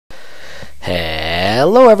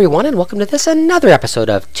Hello everyone and welcome to this another episode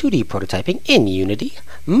of 2D prototyping in Unity.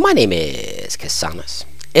 My name is Kasanas.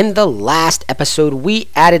 In the last episode we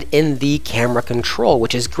added in the camera control,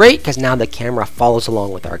 which is great because now the camera follows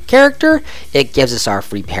along with our character. It gives us our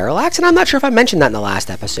free parallax, and I'm not sure if I mentioned that in the last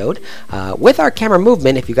episode. With our camera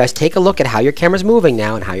movement, if you guys take a look at how your camera's moving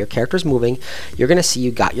now and how your character's moving, you're going to see you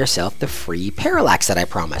got yourself the free parallax that I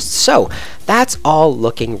promised. So that's all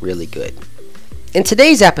looking really good. In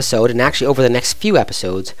today's episode, and actually over the next few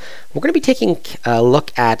episodes, we're going to be taking a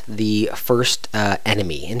look at the first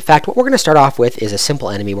enemy. In fact, what we're going to start off with is a simple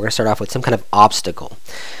enemy. We're going to start off with some kind of obstacle.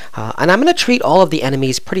 And I'm going to treat all of the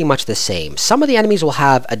enemies pretty much the same. Some of the enemies will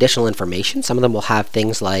have additional information. Some of them will have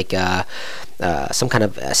things like some kind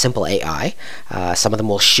of simple AI. Some of them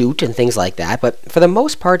will shoot and things like that. But for the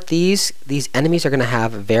most part, these enemies are going to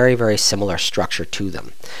have a very, very similar structure to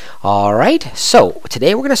them. All right, so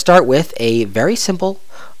today we're going to start with a very simple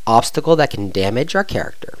obstacle that can damage our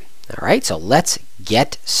character. All right, so let's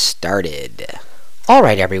get started. All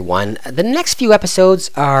right, everyone. The next few episodes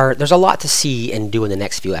there's a lot to see and do in the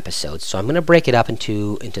next few episodes, so I'm going to break it up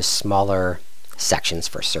into smaller sections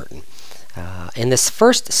for certain. In this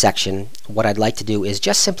first section, what I'd like to do is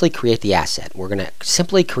just simply create the asset. We're going to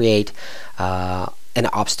simply create an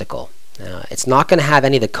obstacle. It's not going to have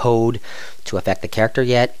any of the code to affect the character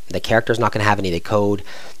yet. The character's not going to have any of the code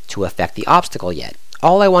to affect the obstacle yet.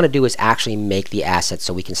 All I want to do is actually make the asset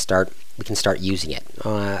so we can start using it.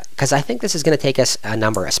 Because I think this is going to take us a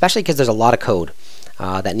number, especially because there's a lot of code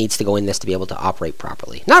that needs to go in this to be able to operate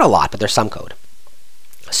properly. Not a lot, but there's some code.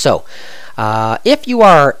 So, if you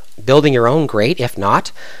are building your own, great. If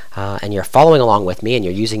not, and you're following along with me and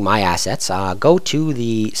you're using my assets, go to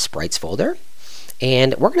the sprites folder,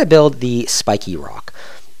 and we're going to build the Spiky rock.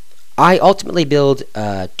 I ultimately build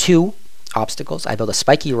two obstacles. I build a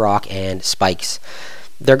Spiky rock and spikes.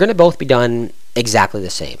 They're going to both be done exactly the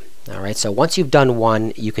same. All right, so once you've done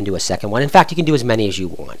one, you can do a second one. In fact, you can do as many as you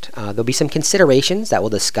want. There'll be some considerations that we'll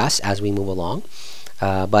discuss as we move along.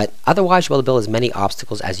 But otherwise, you'll be able to build as many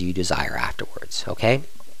obstacles as you desire afterwards, okay?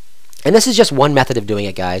 And this is just one method of doing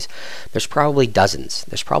it, guys. There's probably dozens.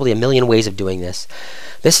 There's probably a million ways of doing this.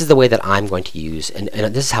 This is the way that I'm going to use, and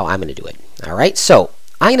this is how I'm going to do it. All right, so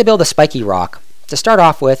I'm going to build a Spiky rock. To start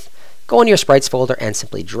off with, go into your sprites folder and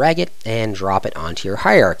simply drag it and drop it onto your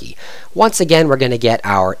hierarchy. Once again, we're going to get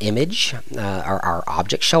our image, our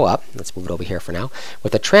object show up. Let's move it over here for now,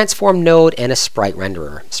 with a transform node and a sprite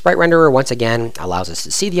renderer. Sprite renderer, once again, allows us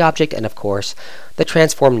to see the object, and of course, the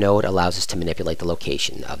transform node allows us to manipulate the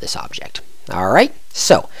location of this object. All right,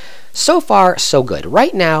 so far, so good.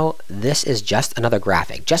 Right now, this is just another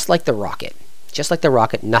graphic, just like the rocket. Just like the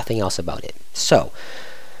rocket, nothing else about it. So,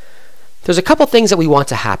 there's a couple things that we want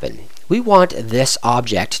to happen. We want this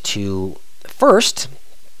object to first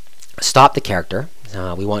stop the character.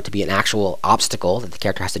 We want it to be an actual obstacle that the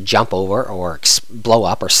character has to jump over or blow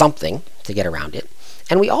up or something to get around it.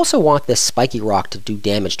 And we also want this Spiky rock to do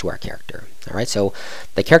damage to our character. All right, so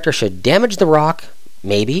the character should damage the rock,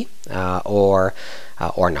 maybe, or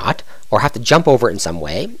not, or have to jump over it in some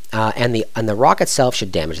way, and the rock itself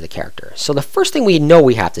should damage the character. So the first thing we know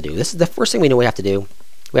we have to do, this is the first thing we know we have to do,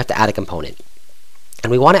 we have to add a component. And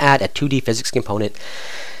we want to add a 2D physics component.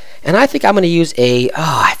 And I think I'm going to use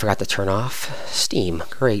I forgot to turn off Steam.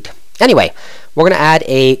 Great. Anyway, we're going to add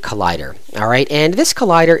a collider. All right, and this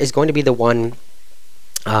collider is going to be the one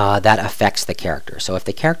that affects the character. So if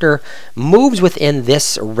the character moves within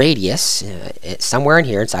this radius, somewhere in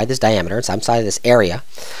here, inside this diameter, inside this area,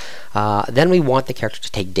 then we want the character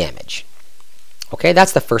to take damage. Okay,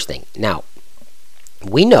 that's the first thing. Now,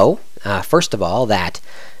 we know, first of all, that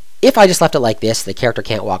if I just left it like this, the character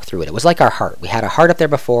can't walk through it. It was like our heart. We had a heart up there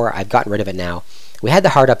before. I've gotten rid of it now. We had the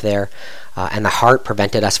heart up there, and the heart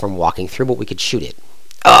prevented us from walking through, but we could shoot it.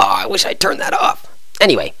 Oh, I wish I'd turned that off.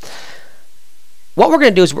 Anyway, what we're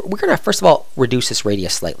going to do is we're going to, first of all, reduce this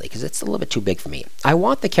radius slightly, because it's a little bit too big for me. I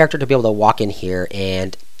want the character to be able to walk in here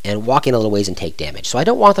and walk in a little ways and take damage. So I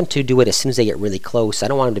don't want them to do it as soon as they get really close. I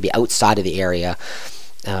don't want them to be outside of the area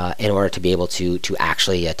in order to be able to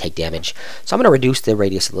actually take damage. So I'm going to reduce the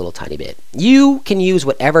radius a little tiny bit. You can use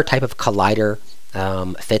whatever type of collider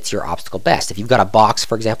fits your obstacle best. If you've got a box,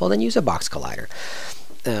 for example, then use a box collider.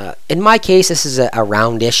 In my case, this is a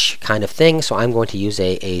roundish kind of thing, so I'm going to use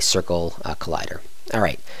a circle collider. All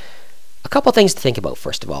right, a couple things to think about.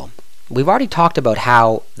 First of all, we've already talked about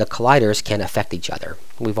how the colliders can affect each other.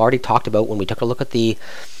 We've already talked about when we took a look at the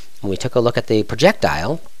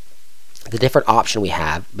projectile, the different option we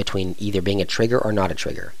have between either being a trigger or not a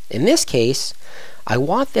trigger. In this case, I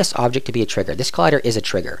want this object to be a trigger. This collider is a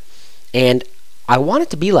trigger, and I want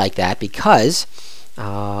it to be like that because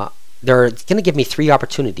they're going to give me 3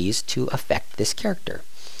 opportunities to affect this character.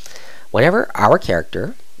 Whenever our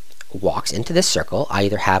character walks into this circle, I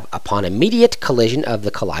either have upon immediate collision of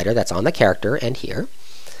the collider that's on the character and here,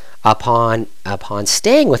 upon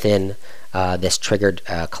staying within this triggered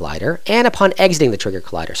collider, and upon exiting the triggered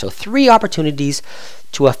collider. So 3 opportunities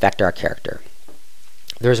to affect our character.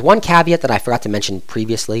 There's one caveat that I forgot to mention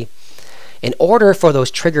previously. In order for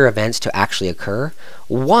those trigger events to actually occur,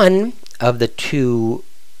 one of the 2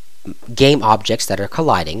 game objects that are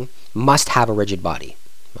colliding must have a rigid body.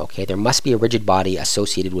 Okay, there must be a rigid body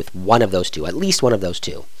associated with one of those 2, at least one of those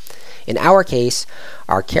 2. In our case,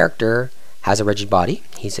 our character has a rigid body.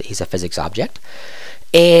 He's a physics object.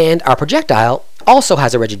 And our projectile also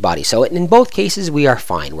has a rigid body. So in both cases, we are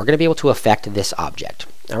fine. We're going to be able to affect this object.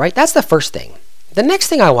 All right, that's the first thing. The next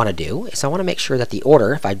thing I want to do is I want to make sure that the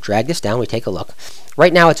order, if I drag this down, we take a look.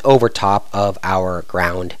 Right now it's over top of our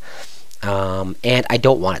ground, and I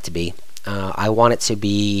don't want it to be. I want it to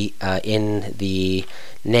be in the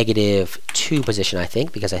 -2 position, I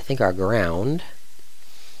think, because I think our ground,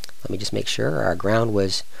 let me just make sure, our ground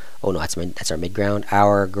was, oh no, that's our mid-ground.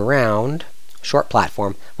 Our ground, short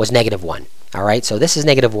platform, was -1. All right, so this is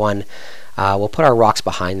 -1. We'll put our rocks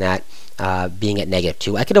behind that. Being at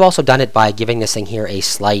 -2. I could have also done it by giving this thing here a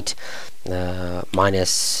slight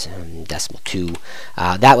minus decimal 2.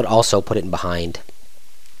 That would also put it in behind.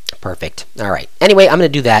 Perfect. All right. Anyway, I'm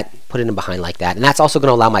going to do that, put it in behind like that, and that's also going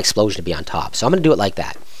to allow my explosion to be on top. So I'm going to do it like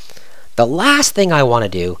that. The last thing I want to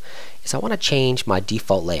do is I want to change my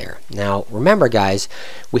default layer. Now, remember, guys,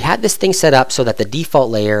 we had this thing set up so that the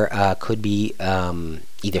default layer could be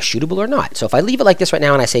either shootable or not. So if I leave it like this right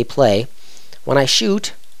now and I say play, when I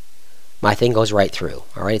shoot, my thing goes right through.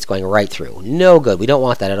 All right, it's going right through. No good. We don't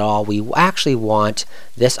want that at all. We actually want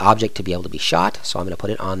this object to be able to be shot. So I'm going to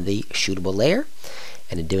put it on the shootable layer.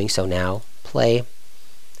 And in doing so now, play,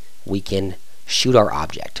 we can shoot our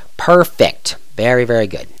object. Perfect. Very, very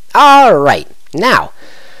good. All right. Now,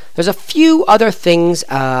 there's a few other things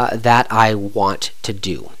that I want to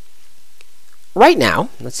do. Right now,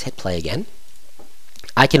 let's hit play again.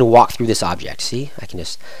 I can walk through this object. See, I can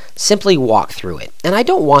just simply walk through it, and I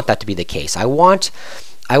don't want that to be the case. I want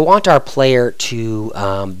our player to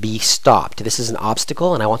be stopped. This is an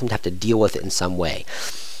obstacle, and I want them to have to deal with it in some way.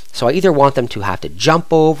 So I either want them to have to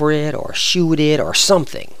jump over it, or shoot it, or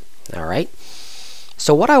something. All right.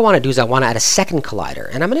 So what I want to do is I want to add a second collider,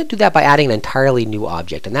 and I'm going to do that by adding an entirely new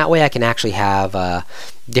object, and that way I can actually have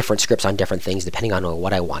different scripts on different things depending on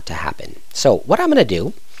what I want to happen. So what I'm going to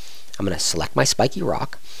do, I'm going to select my spiky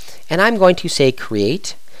rock, and I'm going to say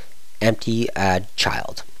create empty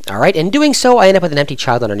child. All right, in doing so, I end up with an empty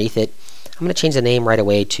child underneath it. I'm going to change the name right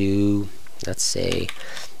away to, let's say,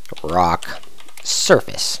 rock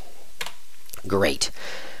surface. Great.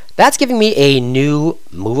 That's giving me a new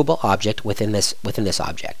movable object within this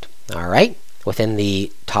object. All right, within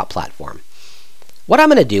the top platform. What I'm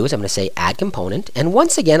going to do is I'm going to say add component, and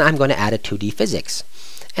once again I'm going to add a 2D physics.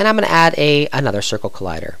 And I'm going to add another circle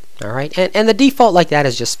collider. All right, and the default like that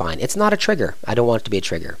is just fine. It's not a trigger. I don't want it to be a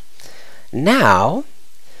trigger. Now,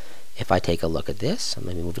 if I take a look at this,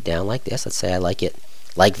 let me move it down like this. Let's say I like it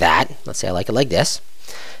like that. Let's say I like it like this.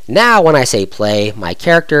 Now, when I say play, my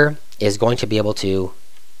character is going to be able to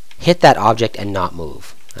hit that object and not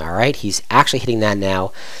move. All right, he's actually hitting that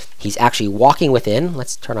now. He's actually walking within.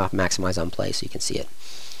 Let's turn off maximize on play so you can see it.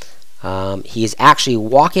 He is actually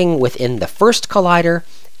walking within the first collider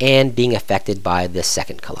and being affected by this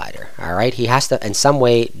second collider. All right, he has to in some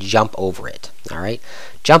way jump over it. All right,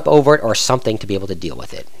 jump over it or something to be able to deal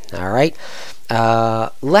with it. All right,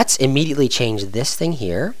 let's immediately change this thing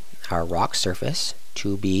here, our rock surface,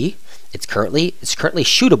 to be it's currently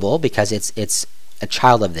shootable because it's a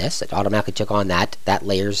child of this. It automatically took on that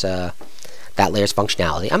layer's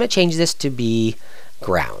functionality. I'm going to change this to be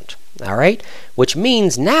ground. All right, which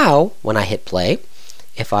means now when I hit play,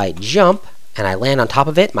 if I jump and I land on top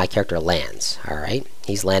of it, my character lands. All right,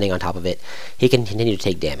 he's landing on top of it. He can continue to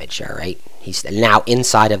take damage. All right, he's now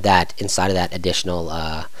inside of that additional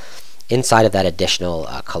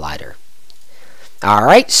collider. All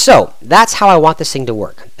right, so that's how I want this thing to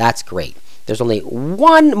work. That's great. There's only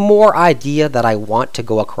one more idea that I want to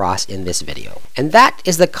go across in this video, and that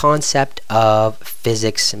is the concept of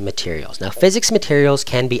physics materials. Now, physics materials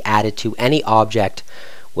can be added to any object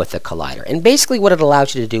with a collider, and basically what it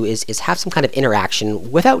allows you to do is have some kind of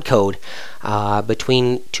interaction without code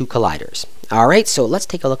between two colliders. All right, so let's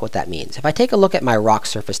take a look what that means. If I take a look at my rock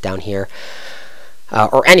surface down here,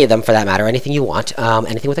 or any of them for that matter, anything you want,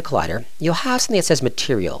 anything with a collider, you'll have something that says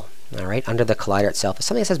material. all right, under the collider itself is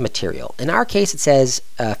something that says material. In our case, it says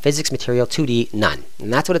physics material 2D none,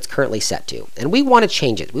 and that's what it's currently set to. And we want to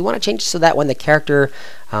change it. We want to change it so that when the character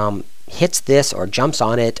hits this or jumps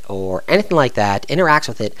on it or anything like that, interacts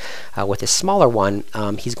with it, with a smaller one,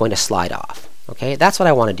 he's going to slide off. Okay, that's what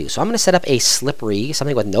I want to do. So I'm going to set up a slippery,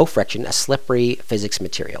 something with no friction, a slippery physics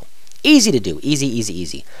material. Easy to do, easy, easy,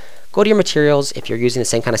 easy. Go to your materials. If you're using the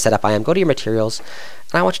same kind of setup I am, go to your materials,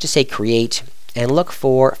 and I want you to say create, and look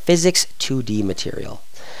for physics 2D material.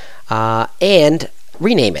 And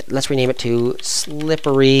rename it. Let's rename it to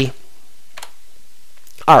slippery.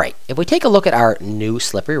 Alright, if we take a look at our new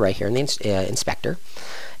slippery right here in the inspector,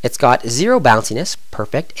 it's got 0 bounciness,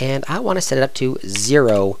 perfect, and I want to set it up to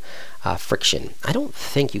 0 friction. I don't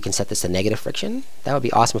think you can set this to negative friction. That would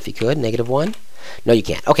be awesome if you could. -1. No, you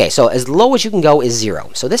can't. Okay, so as low as you can go is 0.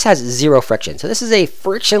 So this has 0 friction. So this is a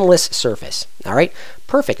frictionless surface. All right,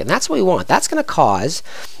 perfect. And that's what we want. That's going to cause,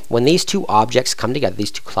 when these two objects come together, these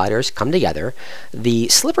two colliders come together, the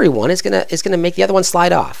slippery one is gonna make the other one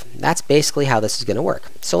slide off. That's basically how this is going to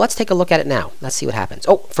work. So let's take a look at it now. Let's see what happens.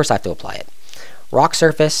 Oh, first I have to apply it. Rock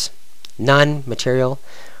surface, none, material.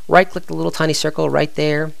 Right-click the little tiny circle right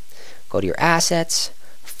there. Go to your assets.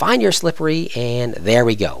 Find your slippery, and there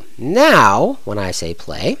we go. Now, when I say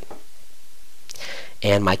play,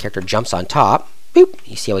 and my character jumps on top, boop,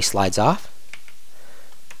 you see how he slides off?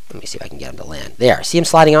 Let me see if I can get him to land. There, see him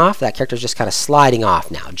sliding off? That character's just kind of sliding off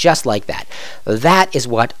now, just like that. That is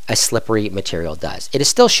what a slippery material does. It is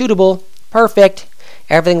still shootable, perfect,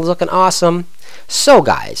 everything's looking awesome. So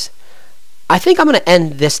guys, I think I'm going to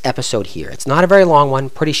end this episode here. It's not a very long one,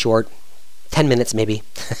 pretty short, 10 minutes maybe.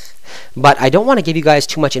 But I don't want to give you guys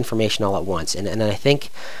too much information all at once, and I think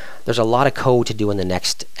there's a lot of code to do in the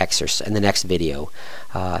next exercise, in the next video.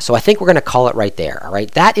 So I think we're going to call it right there. All right,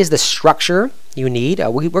 that is the structure you need.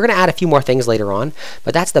 We're going to add a few more things later on,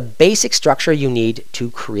 but that's the basic structure you need to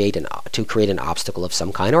create an obstacle of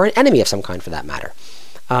some kind, or an enemy of some kind for that matter.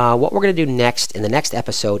 What we're going to do next in the next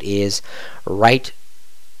episode is write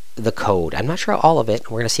the code. I'm not sure all of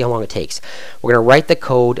it. We're going to see how long it takes. We're going to write the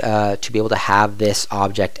code to be able to have this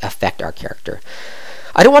object affect our character.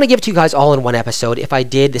 I don't want to give it to you guys all in one episode. If I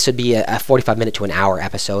did, this would be a 45-minute to an hour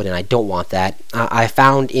episode, and I don't want that. I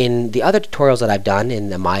found in the other tutorials that I've done, in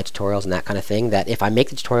the my tutorials and that kind of thing, that if I make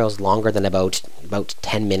the tutorials longer than about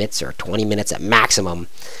 10 minutes or 20 minutes at maximum,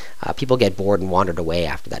 people get bored and wandered away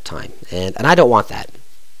after that time. And I don't want that.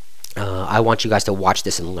 I want you guys to watch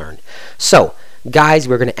this and learn. So, guys,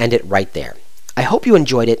 we're going to end it right there. I hope you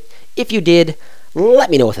enjoyed it. If you did, let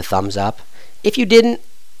me know with a thumbs up. If you didn't,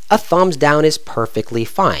 a thumbs down is perfectly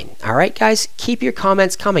fine. All right, guys, keep your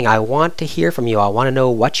comments coming. I want to hear from you. I want to know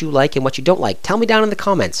what you like and what you don't like. Tell me down in the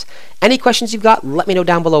comments. Any questions you've got, let me know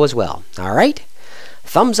down below as well. All right?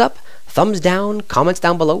 Thumbs up, thumbs down, comments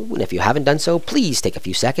down below. And if you haven't done so, please take a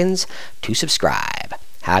few seconds to subscribe.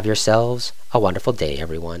 Have yourselves a wonderful day,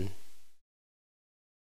 everyone.